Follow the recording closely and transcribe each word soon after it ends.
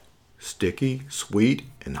sticky, sweet,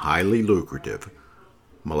 and highly lucrative.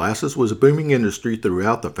 Molasses was a booming industry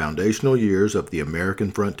throughout the foundational years of the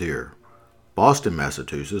American frontier. Boston,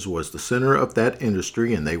 Massachusetts was the center of that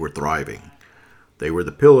industry, and they were thriving. They were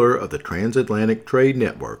the pillar of the transatlantic trade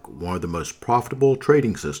network, one of the most profitable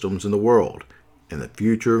trading systems in the world, and the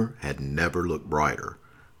future had never looked brighter.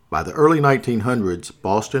 By the early 1900s,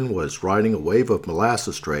 Boston was riding a wave of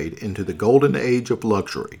molasses trade into the golden age of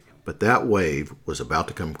luxury, but that wave was about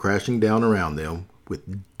to come crashing down around them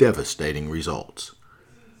with devastating results.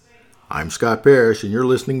 I'm Scott Parrish, and you're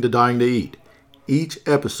listening to Dying to Eat. Each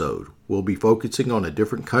episode will be focusing on a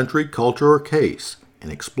different country, culture, or case,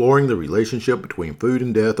 and exploring the relationship between food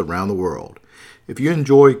and death around the world. If you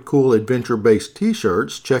enjoy cool adventure-based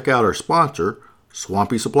t-shirts, check out our sponsor,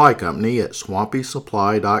 Swampy Supply Company at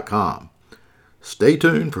swampysupply.com. Stay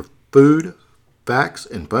tuned for food, facts,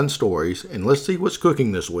 and fun stories, and let's see what's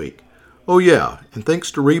cooking this week. Oh yeah, and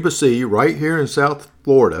thanks to Reba C. right here in South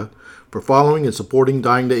Florida for following and supporting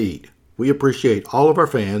Dying to Eat. We appreciate all of our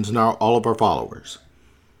fans and all of our followers.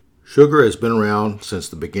 Sugar has been around since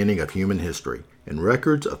the beginning of human history, and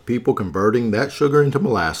records of people converting that sugar into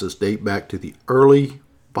molasses date back to the early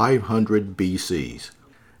 500 BCs.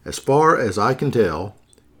 As far as I can tell,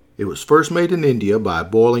 it was first made in India by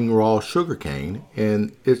boiling raw sugarcane,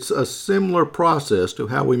 and it's a similar process to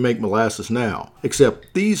how we make molasses now,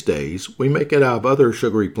 except these days we make it out of other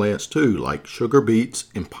sugary plants too, like sugar beets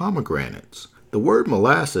and pomegranates. The word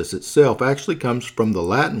molasses itself actually comes from the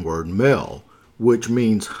Latin word mel, which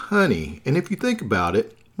means honey, and if you think about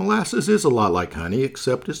it, molasses is a lot like honey,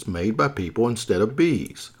 except it's made by people instead of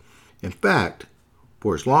bees. In fact,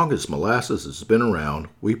 for as long as molasses has been around,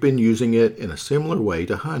 we've been using it in a similar way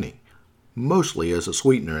to honey, mostly as a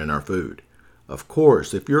sweetener in our food. Of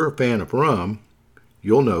course, if you're a fan of rum,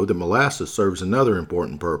 you'll know that molasses serves another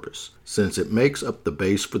important purpose, since it makes up the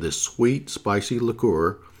base for this sweet, spicy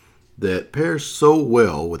liqueur that pairs so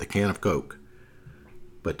well with a can of Coke.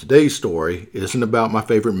 But today's story isn't about my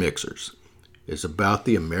favorite mixers. It's about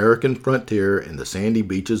the American frontier and the sandy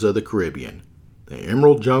beaches of the Caribbean, the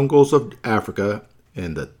emerald jungles of Africa,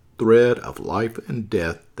 and the thread of life and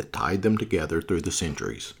death that tied them together through the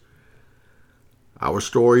centuries. Our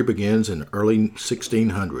story begins in the early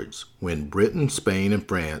 1600s, when Britain, Spain, and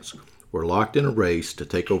France were locked in a race to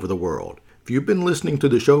take over the world. If you've been listening to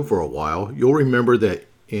the show for a while, you'll remember that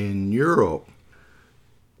in Europe,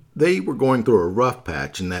 they were going through a rough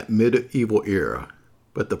patch in that medieval era,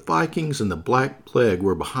 but the Vikings and the Black Plague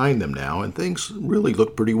were behind them now, and things really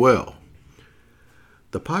looked pretty well.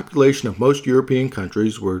 The population of most European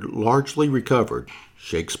countries were largely recovered.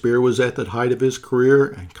 Shakespeare was at the height of his career,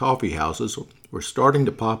 and coffee houses were starting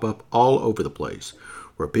to pop up all over the place,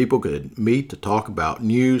 where people could meet to talk about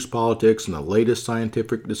news, politics, and the latest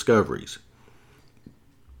scientific discoveries.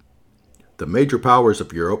 The major powers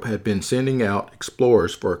of Europe had been sending out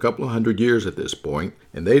explorers for a couple of hundred years at this point,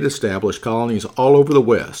 and they'd established colonies all over the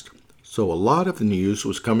West, so a lot of the news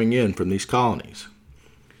was coming in from these colonies.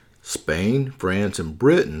 Spain, France, and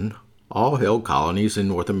Britain all held colonies in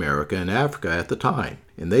North America and Africa at the time,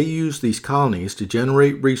 and they used these colonies to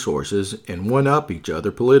generate resources and one-up each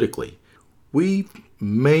other politically. We've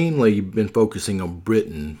mainly been focusing on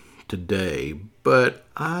Britain today, but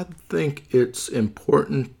I think it's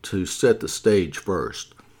important to set the stage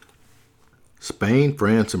first. Spain,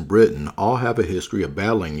 France, and Britain all have a history of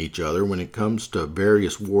battling each other when it comes to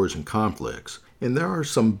various wars and conflicts, and there are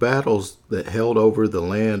some battles that held over the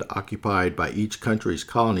land occupied by each country's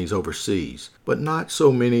colonies overseas, but not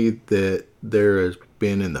so many that there has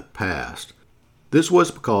been in the past. This was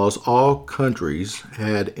because all countries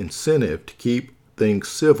had incentive to keep things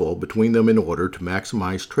civil between them in order to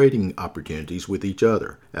maximize trading opportunities with each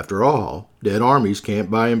other. After all, dead armies can't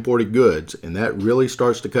buy imported goods, and that really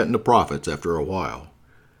starts to cut into profits after a while.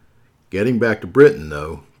 Getting back to Britain,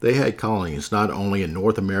 though, they had colonies not only in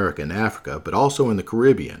North America and Africa, but also in the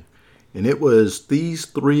Caribbean, and it was these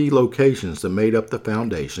three locations that made up the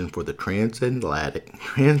foundation for the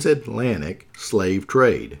transatlantic slave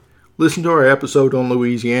trade. Listen to our episode on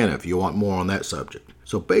Louisiana if you want more on that subject.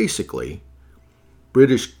 So basically,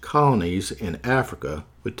 British colonies in Africa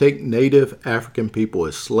would take native African people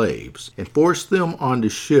as slaves and force them onto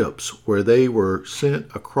ships where they were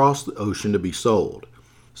sent across the ocean to be sold.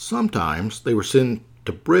 Sometimes they were sent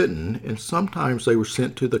to Britain, and sometimes they were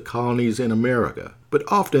sent to the colonies in America. But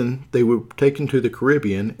often they were taken to the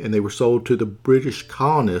Caribbean and they were sold to the British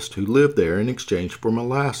colonists who lived there in exchange for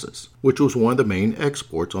molasses, which was one of the main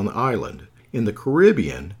exports on the island. In the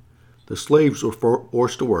Caribbean, the slaves were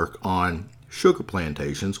forced to work on sugar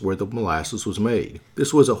plantations where the molasses was made.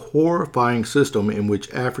 This was a horrifying system in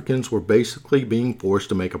which Africans were basically being forced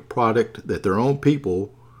to make a product that their own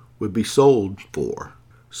people would be sold for.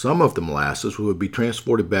 Some of the molasses would be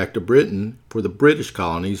transported back to Britain for the British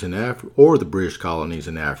colonies in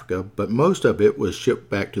Africa, but most of it was shipped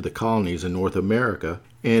back to the colonies in North America,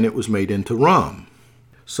 and it was made into rum.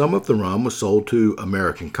 Some of the rum was sold to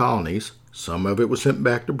American colonies, some of it was sent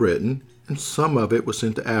back to Britain, and some of it was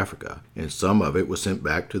sent to Africa, and some of it was sent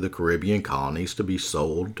back to the Caribbean colonies to be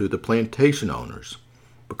sold to the plantation owners.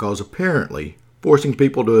 Because apparently, forcing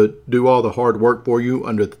people to do all the hard work for you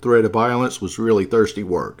under the threat of violence was really thirsty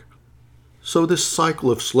work. So this cycle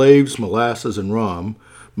of slaves, molasses, and rum,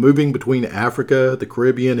 moving between Africa, the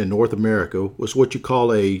Caribbean, and North America, was what you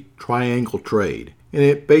call a triangle trade, and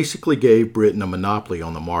it basically gave Britain a monopoly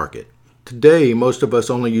on the market. Today, most of us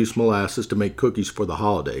only use molasses to make cookies for the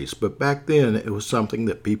holidays, but back then it was something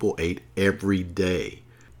that people ate every day.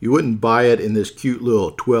 You wouldn't buy it in this cute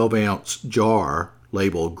little 12-ounce jar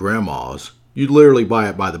labeled Grandma's. You'd literally buy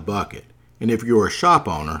it by the bucket, and if you were a shop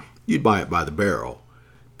owner, you'd buy it by the barrel.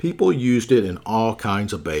 People used it in all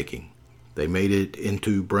kinds of baking. They made it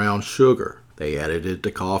into brown sugar. They added it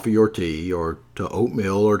to coffee or tea, or to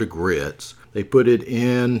oatmeal or to grits. They put it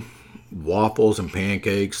in waffles and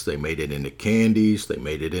pancakes. They made it into candies. They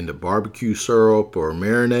made it into barbecue syrup or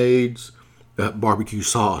marinades, barbecue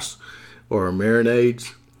sauce or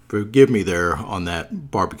marinades. Forgive me there on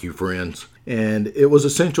that, barbecue friends. And it was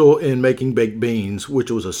essential in making baked beans,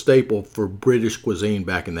 which was a staple for British cuisine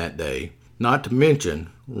back in that day. Not to mention,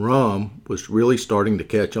 rum was really starting to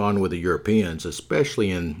catch on with the Europeans,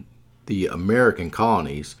 especially in the American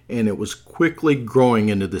colonies, and it was quickly growing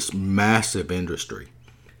into this massive industry.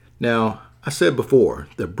 Now, I said before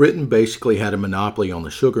that Britain basically had a monopoly on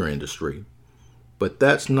the sugar industry, but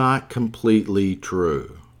that's not completely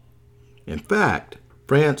true. In fact,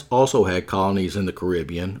 France also had colonies in the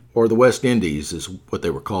Caribbean, or the West Indies is what they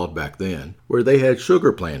were called back then, where they had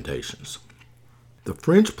sugar plantations. The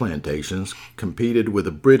French plantations competed with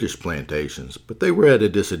the British plantations, but they were at a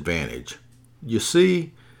disadvantage. You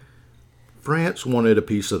see, France wanted a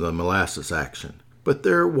piece of the molasses action, but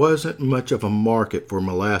there wasn't much of a market for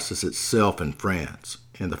molasses itself in France,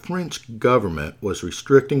 and the French government was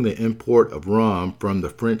restricting the import of rum from the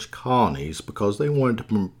French colonies because they wanted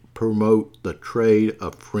to promote the trade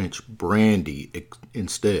of French brandy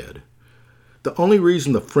instead. The only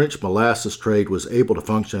reason the French molasses trade was able to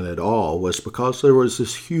function at all was because there was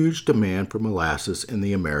this huge demand for molasses in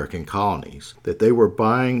the American colonies, that they were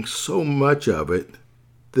buying so much of it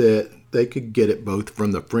that they could get it both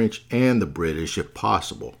from the French and the British if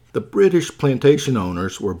possible. The British plantation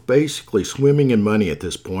owners were basically swimming in money at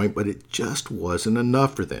this point, but it just wasn't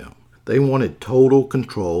enough for them. They wanted total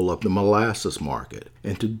control of the molasses market,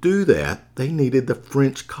 and to do that, they needed the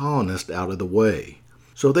French colonists out of the way.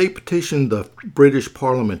 So they petitioned the British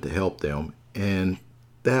Parliament to help them, and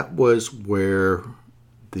that was where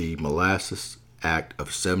the Molasses Act of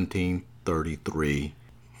 1733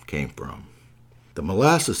 came from. The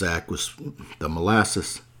Molasses Act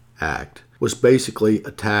was basically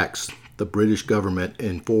a tax the British government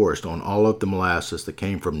enforced on all of the molasses that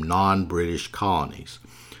came from non-British colonies.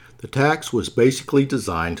 The tax was basically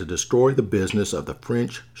designed to destroy the business of the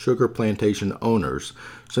French sugar plantation owners,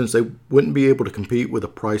 since they wouldn't be able to compete with the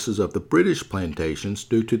prices of the British plantations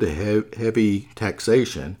due to the heavy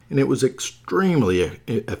taxation, and it was extremely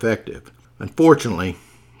effective. Unfortunately,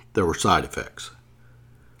 there were side effects.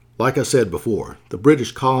 Like I said before, the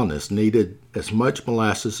British colonists needed as much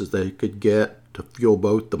molasses as they could get to fuel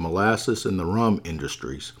both the molasses and the rum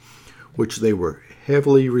industries, which they were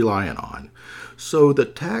heavily reliant on. So the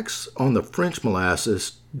tax on the French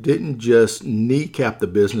molasses didn't just kneecap the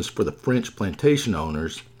business for the French plantation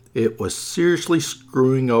owners, it was seriously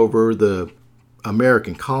screwing over the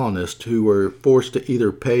American colonists who were forced to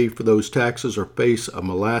either pay for those taxes or face a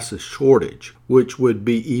molasses shortage, which would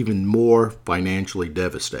be even more financially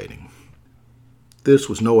devastating. This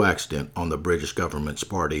was no accident on the British government's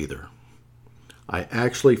part either. I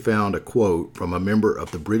actually found a quote from a member of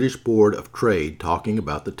the British Board of Trade talking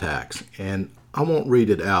about the tax, and I won't read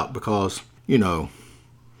it out because,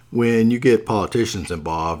 when you get politicians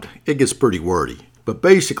involved, it gets pretty wordy. But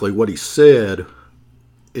basically what he said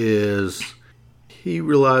is he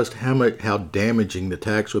realized how damaging the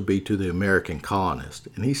tax would be to the American colonists.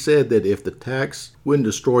 And he said that if the tax wouldn't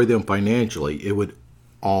destroy them financially, it would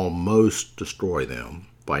almost destroy them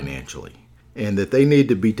financially. And that they need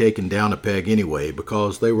to be taken down a peg anyway,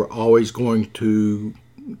 because they were always going to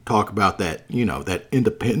talk about that, that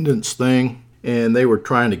independence thing. And they were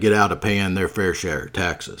trying to get out of paying their fair share of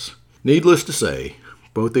taxes. Needless to say,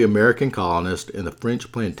 Both the American colonists and the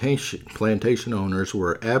French plantation owners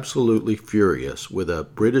were absolutely furious with the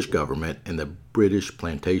British government and the British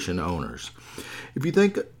plantation owners. If you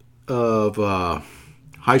think of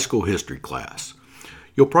high school history class,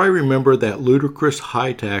 you'll probably remember that ludicrous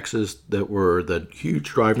high taxes that were the huge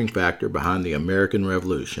driving factor behind the American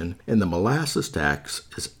Revolution, and the molasses tax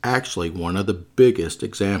is actually one of the biggest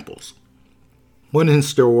examples. One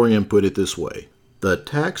historian put it this way: the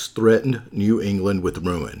tax threatened New England with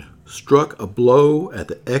ruin, struck a blow at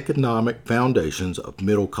the economic foundations of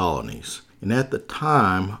middle colonies, and at the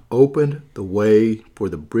time opened the way for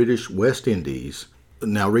the British West Indies.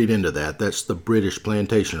 Now read into that, that's the British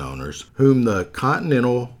plantation owners, whom the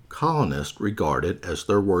continental colonists regarded as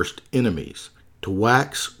their worst enemies, to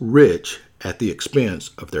wax rich at the expense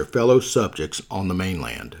of their fellow subjects on the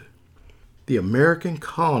mainland. The American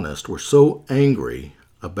colonists were so angry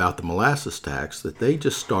about the molasses tax that they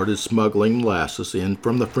just started smuggling molasses in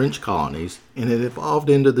from the French colonies, and it evolved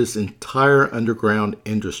into this entire underground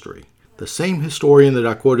industry. The same historian that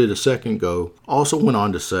I quoted a second ago also went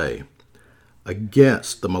on to say,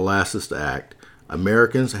 against the Molasses Act,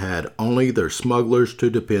 Americans had only their smugglers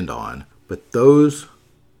to depend on, but those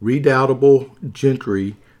redoubtable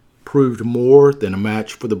gentry proved more than a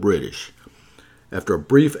match for the British. After a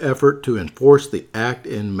brief effort to enforce the act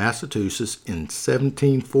in Massachusetts in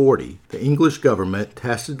 1740, the English government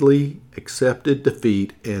tacitly accepted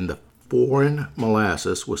defeat, and the foreign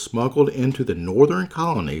molasses was smuggled into the northern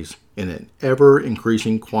colonies in an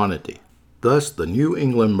ever-increasing quantity. Thus, the New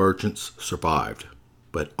England merchants survived,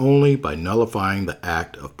 but only by nullifying the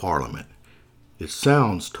Act of Parliament. It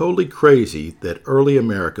sounds totally crazy that early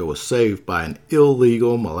America was saved by an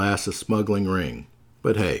illegal molasses smuggling ring,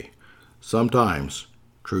 but hey, sometimes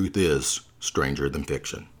truth is stranger than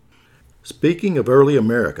fiction. Speaking of early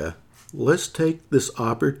America, let's take this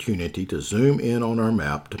opportunity to zoom in on our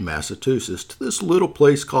map to Massachusetts, to this little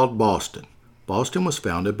place called Boston. Boston was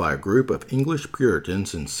founded by a group of English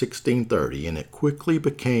Puritans in 1630, and it quickly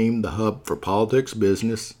became the hub for politics,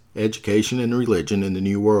 business, education, and religion in the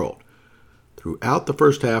New World. Throughout the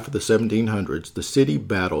first half of the 1700s, the city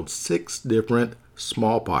battled 6 different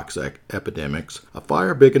smallpox epidemics, a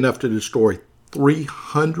fire big enough to destroy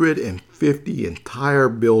 350 entire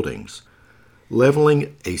buildings,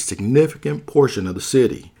 leveling a significant portion of the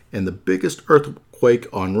city, and the biggest earthquake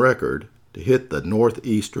on record to hit the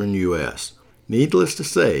northeastern U.S. Needless to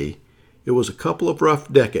say, it was a couple of rough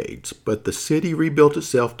decades, but the city rebuilt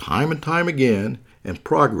itself time and time again, and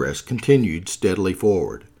progress continued steadily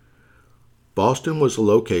forward. Boston was the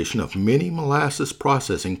location of many molasses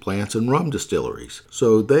processing plants and rum distilleries,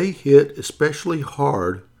 so they hit especially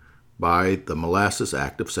hard by the Molasses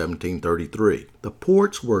Act of 1733. The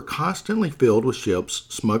ports were constantly filled with ships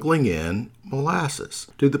smuggling in molasses,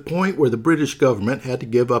 to the point where the British government had to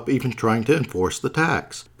give up even trying to enforce the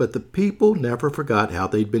tax. But the people never forgot how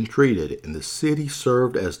they'd been treated, and the city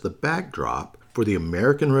served as the backdrop for the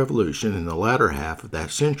American Revolution in the latter half of that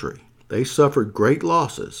century. They suffered great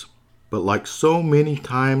losses, but like so many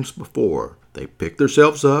times before, they picked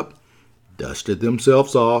themselves up, dusted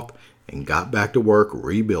themselves off, and got back to work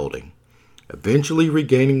rebuilding, eventually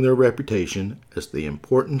regaining their reputation as the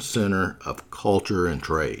important center of culture and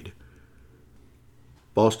trade.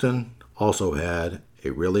 Boston also had a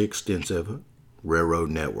really extensive railroad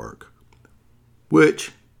network,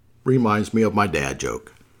 which reminds me of my dad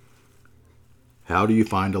joke. How do you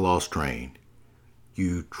find a lost train?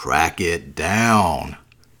 You track it down.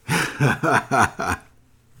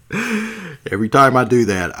 Every time I do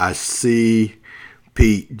that, I see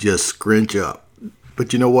Pete just scrunch up.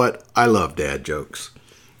 But you know what? I love dad jokes.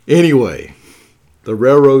 Anyway, the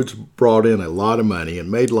railroads brought in a lot of money and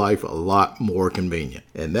made life a lot more convenient.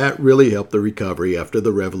 And that really helped the recovery after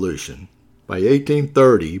the Revolution. By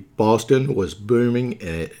 1830, Boston was booming,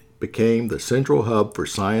 and it became the central hub for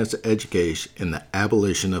science education and the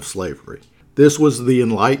abolition of slavery. This was the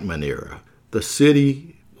Enlightenment era. The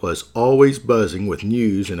city was always buzzing with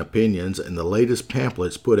news and opinions and the latest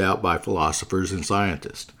pamphlets put out by philosophers and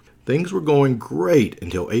scientists. Things were going great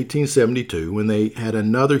until 1872, when they had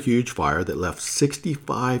another huge fire that left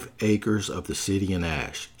 65 acres of the city in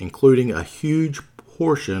ash, including a huge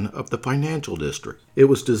portion of the financial district. It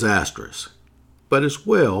was disastrous. But as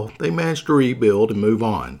well, they managed to rebuild and move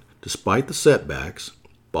on. Despite the setbacks,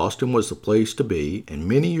 Boston was the place to be, and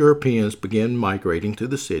many Europeans began migrating to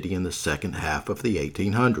the city in the second half of the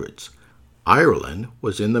 1800s. Ireland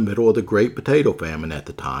was in the middle of the Great Potato Famine at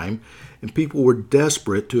the time, and people were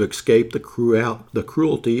desperate to escape the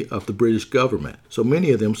cruelty of the British government, so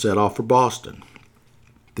many of them set off for Boston.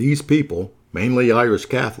 These people, mainly Irish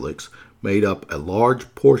Catholics, made up a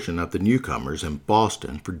large portion of the newcomers in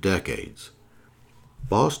Boston for decades.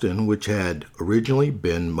 Boston, which had originally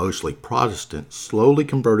been mostly Protestant, slowly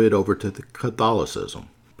converted over to Catholicism,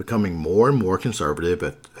 becoming more and more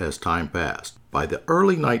conservative as time passed. By the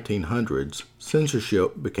early 1900s,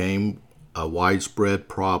 censorship became a widespread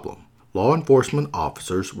problem. Law enforcement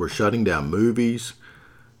officers were shutting down movies,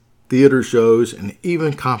 theater shows, and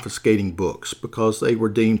even confiscating books because they were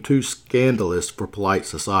deemed too scandalous for polite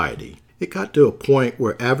society. It got to a point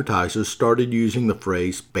where advertisers started using the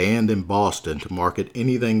phrase "banned in Boston" to market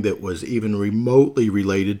anything that was even remotely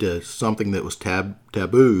related to something that was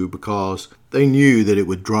taboo because they knew that it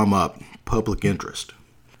would drum up public interest.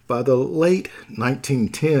 By the late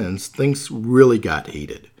 1910s, things really got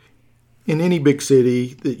heated. In any big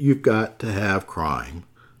city, that you've got to have crime.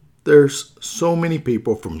 There's so many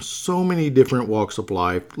people from so many different walks of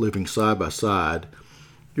life living side by side.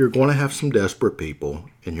 You're going to have some desperate people,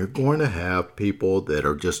 and you're going to have people that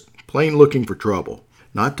are just plain looking for trouble.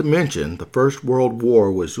 Not to mention, the First World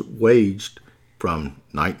War was waged from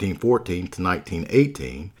 1914 to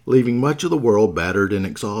 1918, leaving much of the world battered and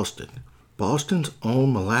exhausted. Boston's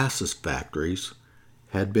own molasses factories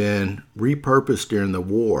had been repurposed during the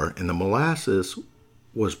war, and the molasses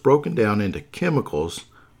was broken down into chemicals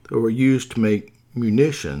that were used to make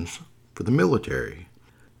munitions for the military.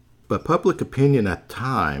 But public opinion at the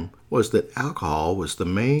time was that alcohol was the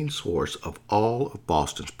main source of all of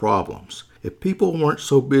Boston's problems. If people weren't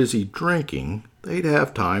so busy drinking, they'd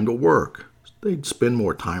have time to work. They'd spend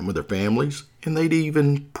more time with their families, and they'd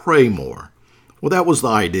even pray more. Well, that was the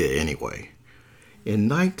idea anyway. In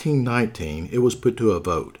 1919, it was put to a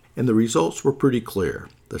vote, and the results were pretty clear.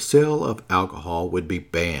 The sale of alcohol would be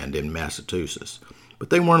banned in Massachusetts. But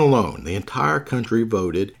they weren't alone. The entire country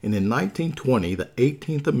voted, and in 1920, the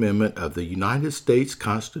 18th Amendment of the United States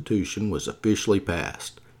Constitution was officially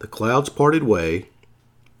passed. The clouds parted way,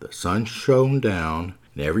 the sun shone down,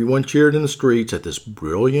 and everyone cheered in the streets at this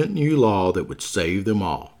brilliant new law that would save them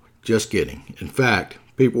all. Just kidding. In fact,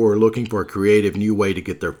 people were looking for a creative new way to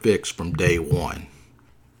get their fix from day one.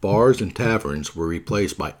 Bars and taverns were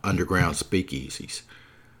replaced by underground speakeasies.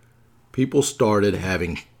 People started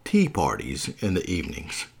having tea parties in the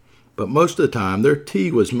evenings. But most of the time, their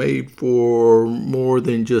tea was made for more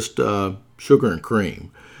than just sugar and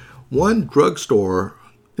cream. One drugstore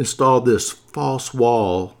installed this false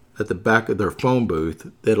wall at the back of their phone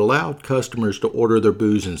booth that allowed customers to order their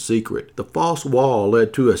booze in secret. The false wall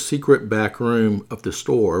led to a secret back room of the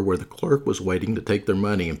store where the clerk was waiting to take their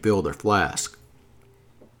money and fill their flask.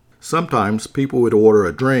 Sometimes people would order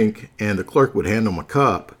a drink and the clerk would hand them a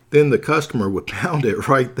cup. Then the customer would pound it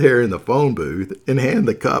right there in the phone booth and hand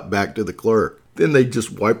the cup back to the clerk. Then they'd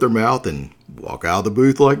just wipe their mouth and walk out of the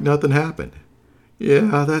booth like nothing happened.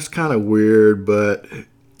 Yeah, that's kind of weird, but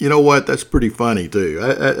you know what? That's pretty funny too.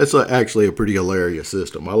 That's actually a pretty hilarious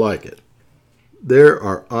system. I like it. There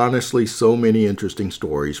are honestly so many interesting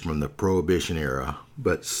stories from the Prohibition era,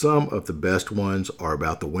 but some of the best ones are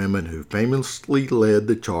about the women who famously led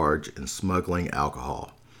the charge in smuggling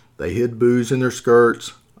alcohol. They hid booze in their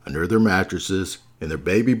skirts, under their mattresses, in their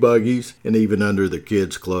baby buggies, and even under their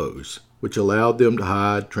kids' clothes, which allowed them to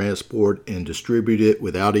hide, transport, and distribute it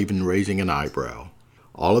without even raising an eyebrow.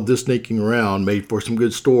 All of this sneaking around made for some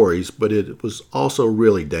good stories, but it was also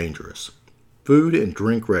really dangerous. Food and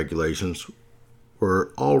drink regulations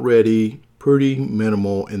were already pretty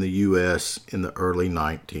minimal in the U.S. in the early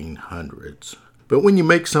 1900s. But when you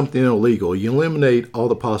make something illegal, you eliminate all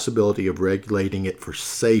the possibility of regulating it for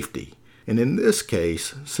safety. And in this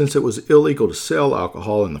case, since it was illegal to sell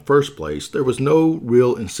alcohol in the first place, there was no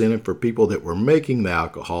real incentive for people that were making the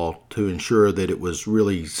alcohol to ensure that it was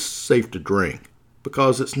really safe to drink,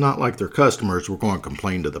 because it's not like their customers were going to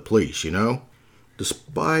complain to the police, you know?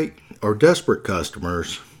 Desperate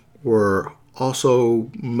customers were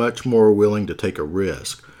also much more willing to take a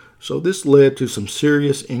risk. So this led to some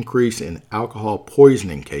serious increase in alcohol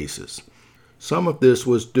poisoning cases. Some of this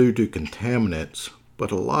was due to contaminants,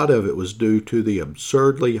 but a lot of it was due to the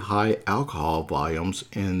absurdly high alcohol volumes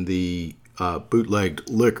in the bootlegged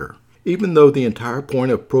liquor. Even though the entire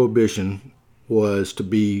point of Prohibition was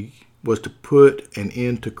to put an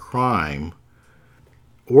end to crime,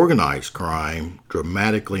 organized crime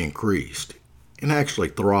dramatically increased and actually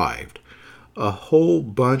thrived. A whole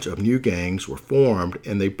bunch of new gangs were formed,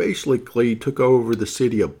 and they basically took over the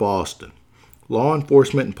city of Boston. Law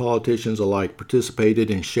enforcement and politicians alike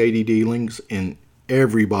participated in shady dealings, and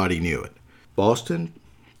everybody knew it. Boston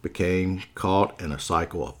became caught in a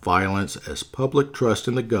cycle of violence as public trust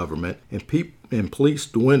in the government and police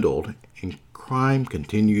dwindled and crime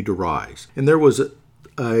continued to rise. And there was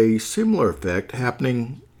a similar effect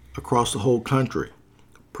happening across the whole country.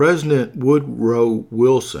 President Woodrow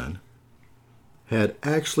Wilson had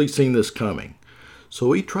actually seen this coming,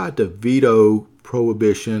 so he tried to veto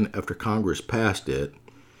prohibition after Congress passed it,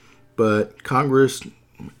 but Congress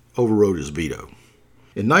overrode his veto.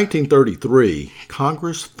 In 1933,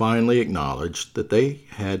 Congress finally acknowledged that they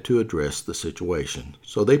had to address the situation,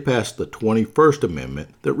 so they passed the 21st Amendment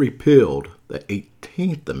that repealed the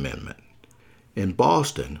 18th Amendment. In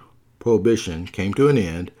Boston, Prohibition came to an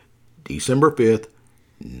end December 5th,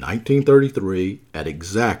 1933 at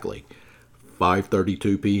exactly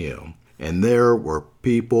 5:32 p.m., and there were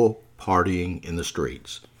people partying in the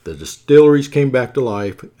streets. The distilleries came back to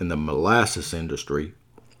life, and the molasses industry,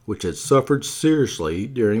 which had suffered seriously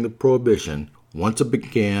during the Prohibition, once it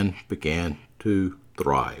began to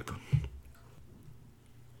thrive.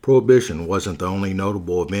 Prohibition wasn't the only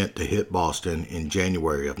notable event to hit Boston in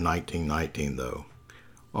January of 1919, though.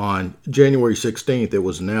 On January 16th, it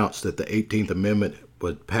was announced that the 18th Amendment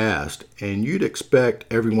was passed, and you'd expect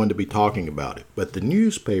everyone to be talking about it, but the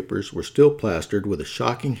newspapers were still plastered with the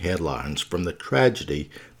shocking headlines from the tragedy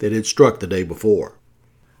that had struck the day before.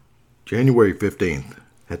 January 15th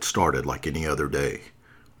had started like any other day.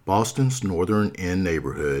 Boston's Northern End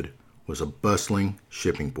neighborhood was a bustling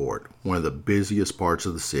shipping port, one of the busiest parts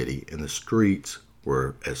of the city, and the streets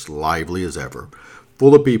were as lively as ever,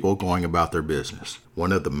 full of people going about their business.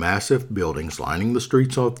 One of the massive buildings lining the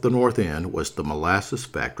streets of the North End was the molasses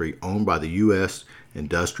factory owned by the U.S.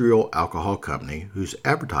 Industrial Alcohol Company, whose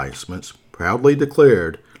advertisements proudly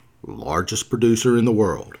declared largest producer in the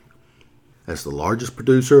world. As the largest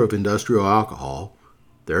producer of industrial alcohol,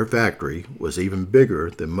 their factory was even bigger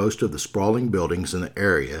than most of the sprawling buildings in the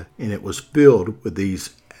area, and it was filled with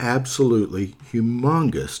these absolutely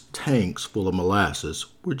humongous tanks full of molasses,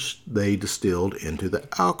 which they distilled into the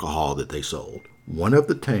alcohol that they sold. One of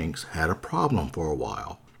the tanks had a problem for a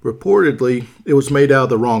while. Reportedly, it was made out of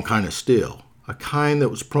the wrong kind of steel, a kind that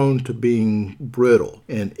was prone to being brittle,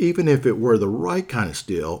 and even if it were the right kind of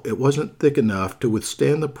steel, it wasn't thick enough to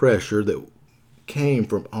withstand the pressure that came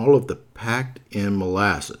from all of the packed-in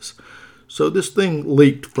molasses. So this thing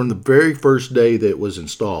leaked from the very first day that it was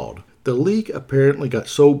installed. The leak apparently got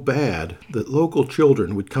so bad that local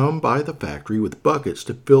children would come by the factory with buckets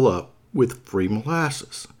to fill up with free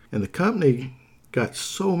molasses. And the company got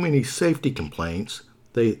so many safety complaints,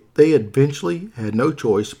 they eventually had no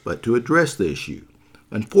choice but to address the issue.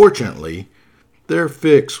 Unfortunately, their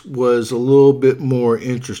fix was a little bit more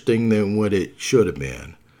interesting than what it should have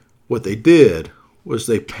been. What they did was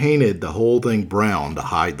they painted the whole thing brown to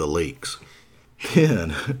hide the leaks.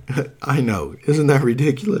 Then, I know, isn't that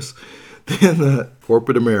ridiculous? Then the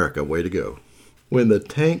corporate America, way to go. When the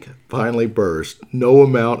tank finally burst, no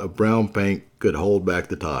amount of brown paint could hold back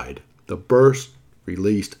the tide. The burst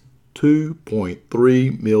released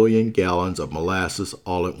 2.3 million gallons of molasses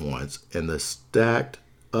all at once, and the stacked,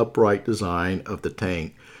 upright design of the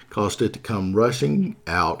tank caused it to come rushing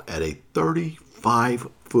out at a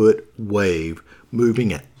 35-foot wave,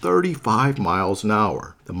 moving at 35 miles an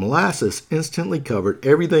hour. The molasses instantly covered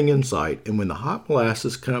everything in sight, and when the hot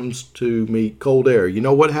molasses comes to meet cold air, you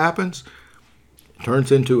know what happens? It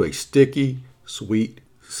turns into a sticky, sweet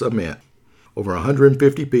cement. Over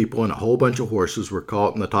 150 people and a whole bunch of horses were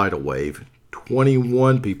caught in the tidal wave.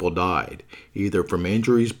 21 people died, either from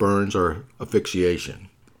injuries, burns, or asphyxiation.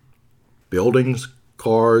 Buildings,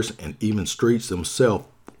 cars, and even streets themselves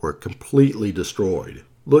were completely destroyed.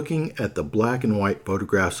 Looking at the black and white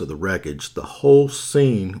photographs of the wreckage, the whole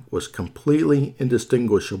scene was completely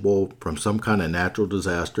indistinguishable from some kind of natural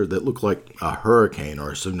disaster that looked like a hurricane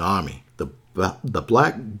or a tsunami. The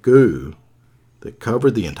black goo that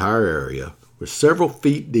covered the entire area was several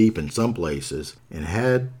feet deep in some places and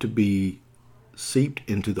had to be seeped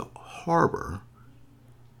into the harbor,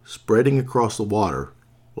 spreading across the water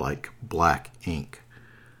like black ink.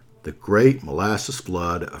 The Great Molasses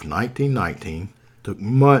Flood of 1919 took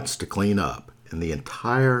months to clean up, and the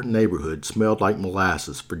entire neighborhood smelled like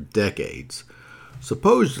molasses for decades.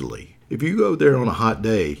 Supposedly, if you go there on a hot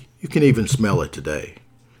day, you can even smell it today.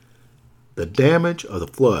 The damage of the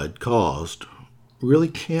flood caused really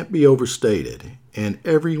can't be overstated, and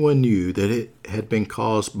everyone knew that it had been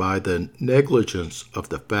caused by the negligence of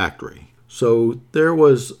the factory. So there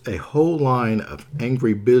was a whole line of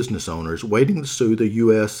angry business owners waiting to sue the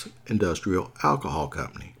U.S. Industrial Alcohol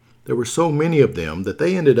Company. There were so many of them that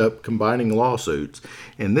they ended up combining lawsuits,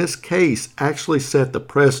 and this case actually set the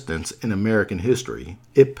precedence in American history.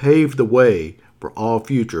 It paved the way for all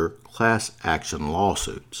future class action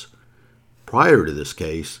lawsuits. Prior to this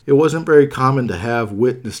case, it wasn't very common to have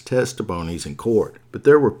witness testimonies in court. But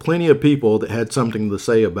there were plenty of people that had something to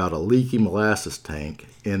say about a leaky molasses tank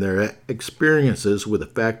and their experiences with the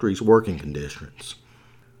factory's working conditions.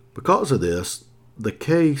 Because of this, the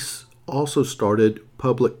case also started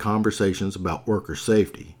public conversations about worker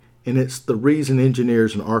safety, and it's the reason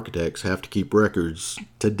engineers and architects have to keep records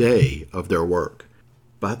today of their work.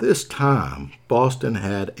 By this time, Boston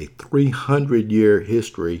had a 300-year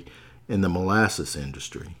history in the molasses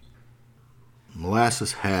industry.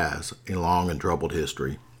 Molasses has a long and troubled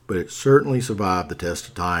history, but it certainly survived the test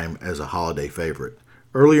of time as a holiday favorite.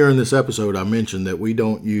 Earlier in this episode, I mentioned that we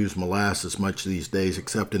don't use molasses much these days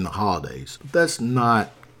except in the holidays. But that's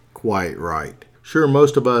not quite right. Sure,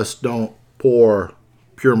 most of us don't pour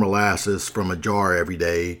pure molasses from a jar every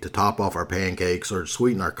day to top off our pancakes or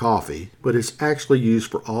sweeten our coffee, but it's actually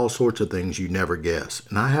used for all sorts of things you never guess.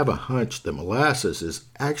 And I have a hunch that molasses is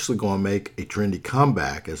actually going to make a trendy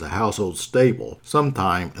comeback as a household staple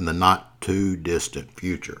sometime in the not too distant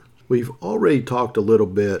future. We've already talked a little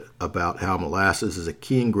bit about how molasses is a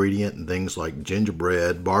key ingredient in things like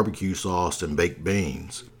gingerbread, barbecue sauce, and baked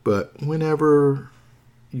beans. But whenever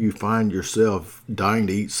you find yourself dying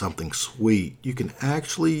to eat something sweet, you can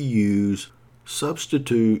actually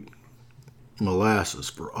substitute molasses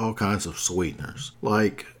for all kinds of sweeteners,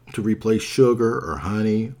 like to replace sugar or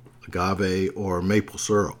honey, agave, or maple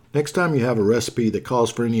syrup. Next time you have a recipe that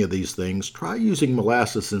calls for any of these things, try using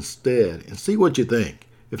molasses instead and see what you think.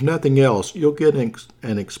 If nothing else, you'll get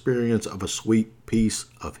an experience of a sweet piece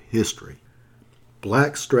of history.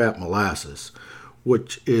 Blackstrap molasses,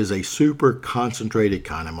 which is a super concentrated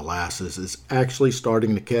kind of molasses, is actually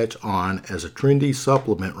starting to catch on as a trendy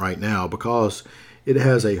supplement right now because it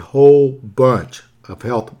has a whole bunch of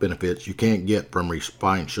health benefits you can't get from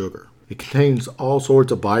refined sugar. It contains all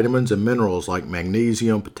sorts of vitamins and minerals like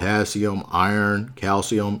magnesium, potassium, iron,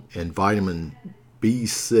 calcium, and vitamin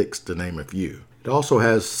B6 to name a few. It also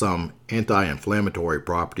has some anti-inflammatory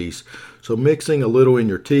properties, so mixing a little in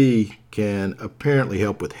your tea can apparently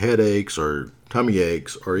help with headaches or tummy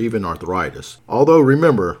aches, or even arthritis. Although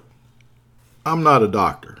remember, I'm not a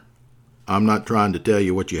doctor. I'm not trying to tell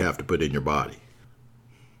you what you have to put in your body.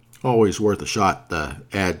 Always worth a shot to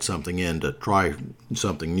add something in to try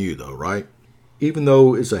something new though, right? Even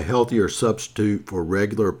though it's a healthier substitute for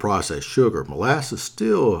regular processed sugar, molasses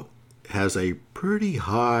still has a pretty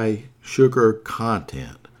high sugar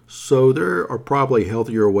content. So there are probably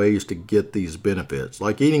healthier ways to get these benefits,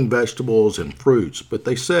 like eating vegetables and fruits. But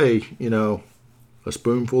they say, a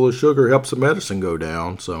spoonful of sugar helps the medicine go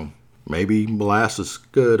down, so maybe molasses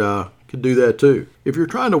could do that too. If you're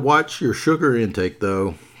trying to watch your sugar intake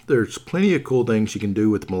though, there's plenty of cool things you can do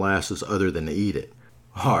with molasses other than to eat it.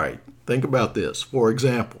 Alright, think about this. For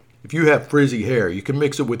example, if you have frizzy hair, you can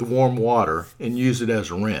mix it with warm water and use it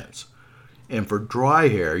as a rinse. And for dry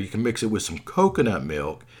hair, you can mix it with some coconut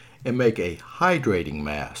milk and make a hydrating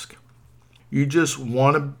mask. You just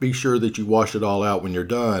want to be sure that you wash it all out when you're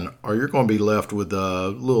done, or you're going to be left with a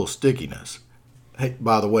little stickiness. Hey,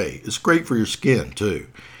 by the way, it's great for your skin too.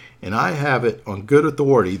 And I have it on good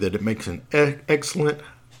authority that it makes an excellent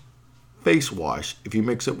face wash if you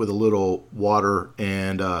mix it with a little water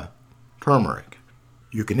and turmeric.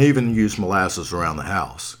 You can even use molasses around the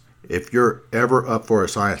house. If you're ever up for a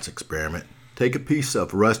science experiment, take a piece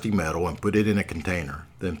of rusty metal and put it in a container.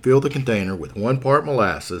 Then fill the container with 1 part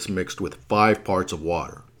molasses mixed with 5 parts of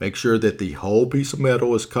water. Make sure that the whole piece of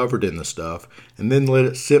metal is covered in the stuff and then let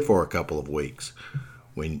it sit for a couple of weeks.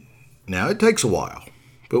 Now it takes a while,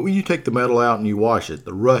 but when you take the metal out and you wash it,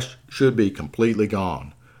 the rust should be completely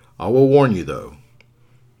gone. I will warn you though,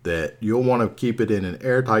 that you'll want to keep it in an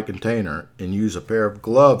airtight container and use a pair of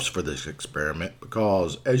gloves for this experiment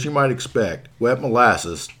because, as you might expect, wet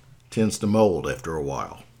molasses tends to mold after a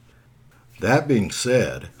while. That being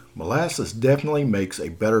said, molasses definitely makes a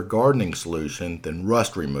better gardening solution than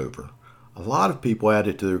rust remover. A lot of people add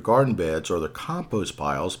it to their garden beds or their compost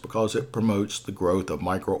piles because it promotes the growth of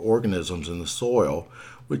microorganisms in the soil,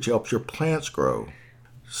 which helps your plants grow.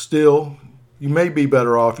 Still, you may be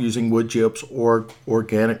better off using wood chips or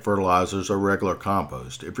organic fertilizers or regular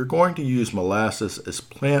compost. If you're going to use molasses as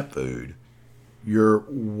plant food, you're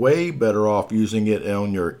way better off using it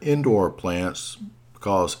on your indoor plants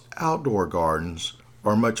because outdoor gardens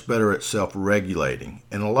are much better at self-regulating,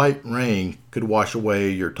 and a light rain could wash away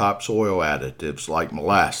your topsoil additives like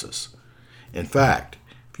molasses. In fact,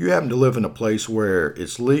 if you happen to live in a place where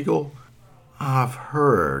it's legal, I've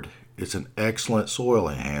heard it's an excellent soil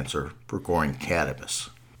enhancer for growing cannabis.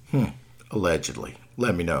 Allegedly.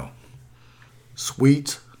 Let me know.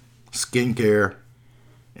 Sweets, skincare,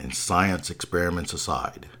 and science experiments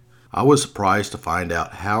aside, I was surprised to find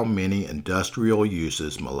out how many industrial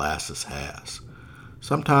uses molasses has.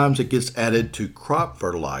 Sometimes it gets added to crop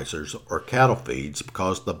fertilizers or cattle feeds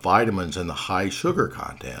because of the vitamins and the high sugar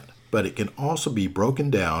content. But it can also be broken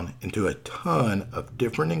down into a ton of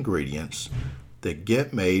different ingredients that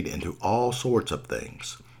get made into all sorts of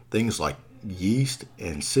things. Things like yeast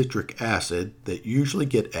and citric acid that usually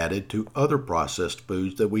get added to other processed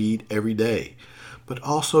foods that we eat every day. But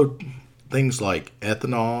also things like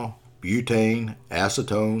ethanol, butane,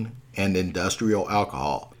 acetone, and industrial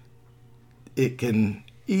alcohol. It can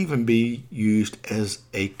even be used as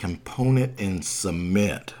a component in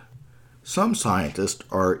cement. Some scientists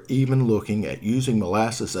are even looking at using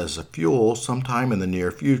molasses as a fuel sometime in the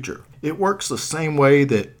near future. It works the same way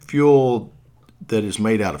that fuel that is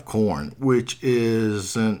made out of corn, which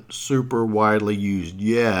isn't super widely used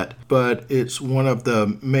yet, but it's one of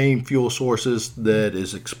the main fuel sources that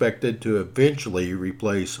is expected to eventually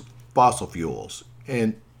replace fossil fuels.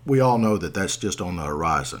 And we all know that that's just on the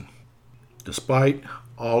horizon. Despite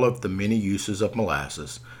all of the many uses of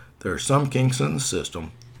molasses, there are some kinks in the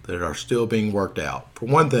system that are still being worked out. For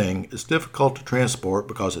one thing, it's difficult to transport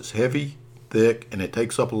because it's heavy, thick, and it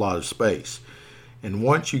takes up a lot of space. And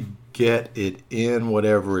once you get it in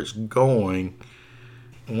whatever it's going,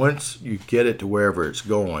 once you get it to wherever it's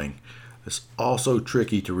going, it's also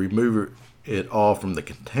tricky to remove it all from the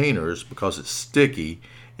containers because it's sticky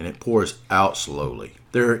and it pours out slowly.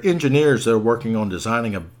 There are engineers that are working on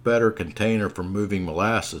designing a better container for moving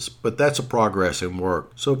molasses, but that's a progress in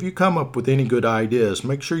work. So if you come up with any good ideas,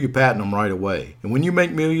 make sure you patent them right away. And when you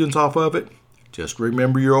make millions off of it, just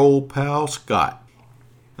remember your old pal Scott.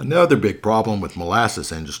 Another big problem with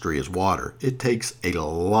molasses industry is water. It takes a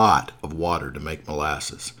lot of water to make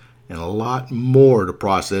molasses and a lot more to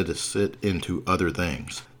process it into other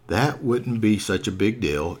things. That wouldn't be such a big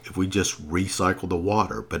deal if we just recycled the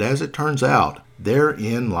water, but as it turns out,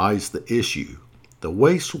 therein lies the issue. The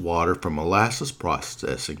wastewater from molasses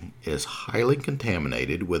processing is highly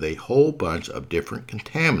contaminated with a whole bunch of different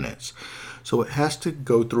contaminants, so it has to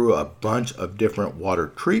go through a bunch of different water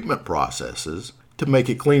treatment processes to make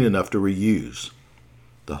it clean enough to reuse.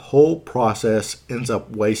 The whole process ends up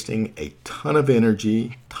wasting a ton of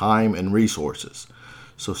energy, time, and resources.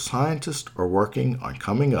 So scientists are working on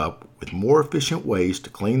coming up with more efficient ways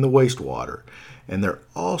to clean the wastewater, and they're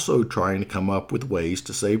also trying to come up with ways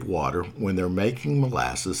to save water when they're making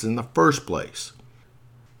molasses in the first place.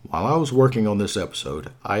 While I was working on this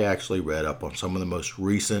episode, I actually read up on some of the most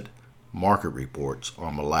recent market reports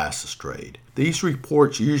on molasses trade. These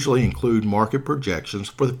reports usually include market projections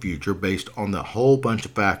for the future based on a whole bunch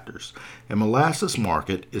of factors, and molasses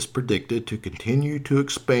market is predicted to continue to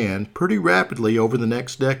expand pretty rapidly over the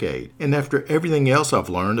next decade. And after everything else I've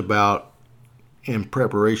learned about in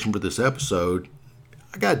preparation for this episode,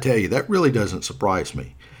 I gotta tell you, that really doesn't surprise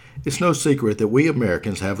me. It's no secret that we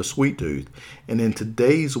Americans have a sweet tooth, and in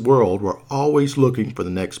today's world, we're always looking for the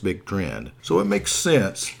next big trend. So it makes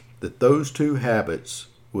sense that those two habits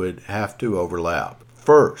would have to overlap.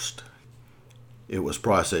 First, it was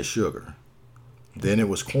processed sugar. Then it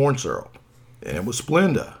was corn syrup. Then it was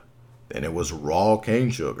Splenda. Then it was raw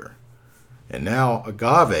cane sugar. And now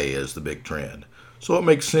agave is the big trend. So it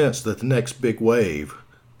makes sense that the next big wave,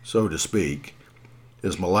 so to speak,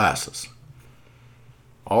 is molasses.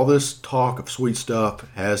 All this talk of sweet stuff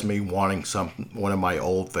has me wanting one of my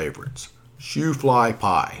old favorites, shoe fly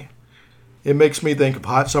pie. It makes me think of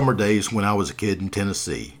hot summer days when I was a kid in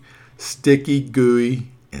Tennessee. Sticky, gooey,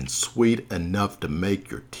 and sweet enough to make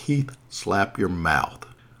your teeth slap your mouth.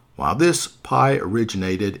 While this pie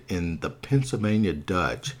originated in the Pennsylvania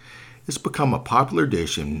Dutch, it's become a popular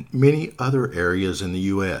dish in many other areas in the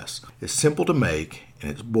U.S. It's simple to make, and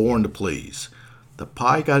it's born to please. The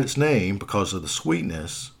pie got its name because of the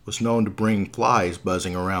sweetness was known to bring flies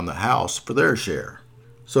buzzing around the house for their share.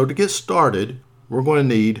 So to get started, we're going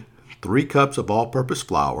to need 3 cups of all-purpose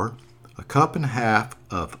flour, 1.5 cups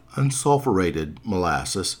of unsulfurated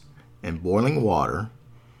molasses and boiling water,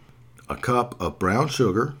 1 cup of brown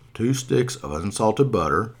sugar, 2 sticks of unsalted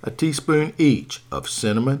butter, a teaspoon each of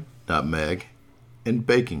cinnamon, nutmeg, and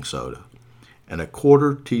baking soda, and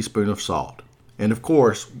 1/4 teaspoon of salt. And of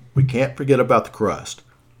course, we can't forget about the crust.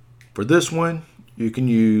 For this one, you can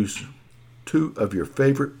use 2 of your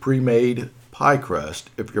favorite pre-made pie crust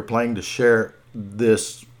if you're planning to share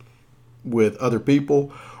this with other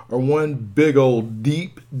people, or 1 big old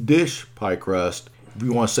deep dish pie crust if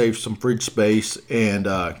you want to save some fridge space and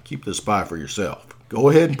keep this pie for yourself. Go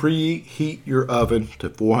ahead and preheat your oven to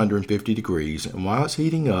 450 degrees, and while it's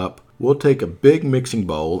heating up, we'll take a big mixing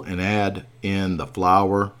bowl and add in the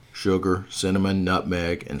flour, sugar, cinnamon,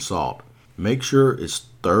 nutmeg, and salt. Make sure it's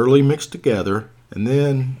thoroughly mixed together And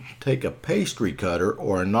then take a pastry cutter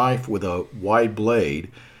or a knife with a wide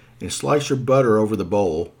blade and slice your butter over the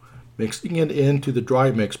bowl, mixing it into the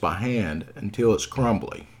dry mix by hand until it's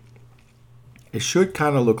crumbly. It should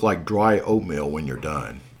kind of look like dry oatmeal when you're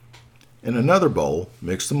done. In another bowl,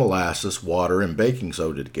 mix the molasses, water, and baking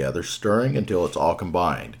soda together, stirring until it's all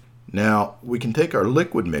combined. Now, we can take our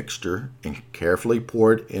liquid mixture and carefully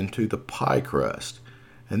pour it into the pie crust,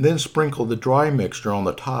 and then sprinkle the dry mixture on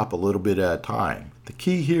the top a little bit at a time. The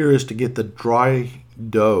key here is to get the dry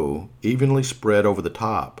dough evenly spread over the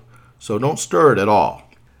top, so don't stir it at all.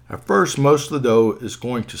 At first, most of the dough is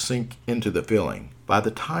going to sink into the filling. By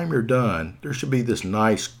the time you're done, there should be this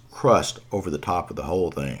nice crust over the top of the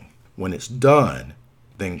whole thing. When it's done,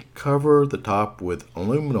 then cover the top with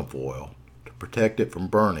aluminum foil to protect it from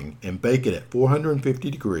burning and bake it at 450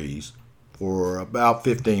 degrees for about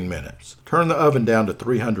 15 minutes. Turn the oven down to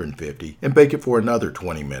 350 and bake it for another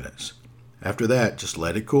 20 minutes. After that, just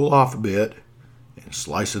let it cool off a bit and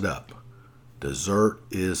slice it up. Dessert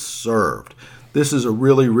is served. This is a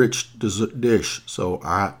really rich dish, so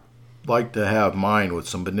I like to have mine with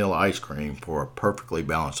some vanilla ice cream for a perfectly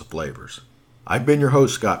balance of flavors. I've been your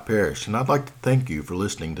host, Scott Parrish, and I'd like to thank you for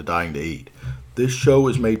listening to Dying to Eat. This show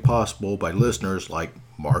is made possible by listeners like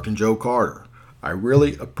Mark and Joe Carter. I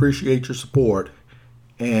really appreciate your support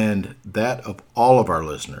and that of all of our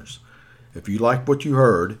listeners. If you like what you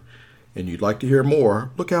heard and you'd like to hear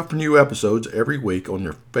more, look out for new episodes every week on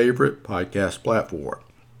your favorite podcast platform.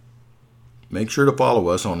 Make sure to follow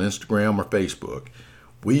us on Instagram or Facebook.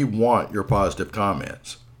 We want your positive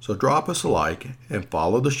comments. So drop us a like and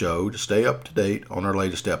follow the show to stay up to date on our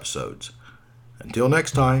latest episodes. Until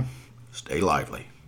next time, stay lively.